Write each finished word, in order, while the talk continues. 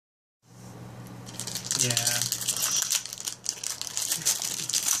Yeah.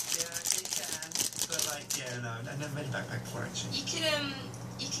 Yeah, you can. But like, yeah, no, I've never made a backpack before actually. You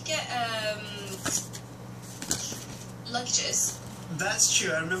could get luggages. That's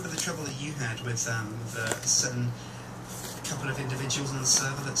true. I remember the trouble that you had with the certain couple of individuals on the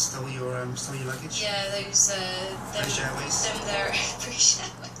server that stole your luggage. Yeah, those British Airways. Them there British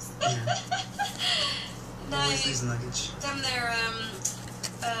Airways. Yeah. No, Always losing luggage. them there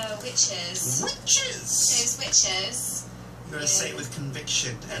witches. Witches. Those witches. You gotta say it with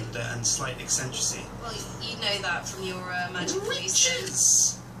conviction and slight eccentricity. Well, you know that from your magic policing.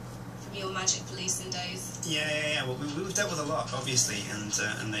 Witches. From your magic policing days. Yeah. Well, we've dealt with a lot, obviously,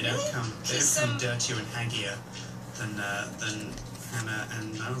 and they don't come dirtier and haggier than Hannah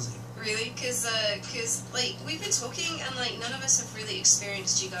and Nalsy. Really? Because like we've been talking and like none of us have really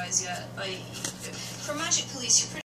experienced you guys yet. Like for magic police, you're pretty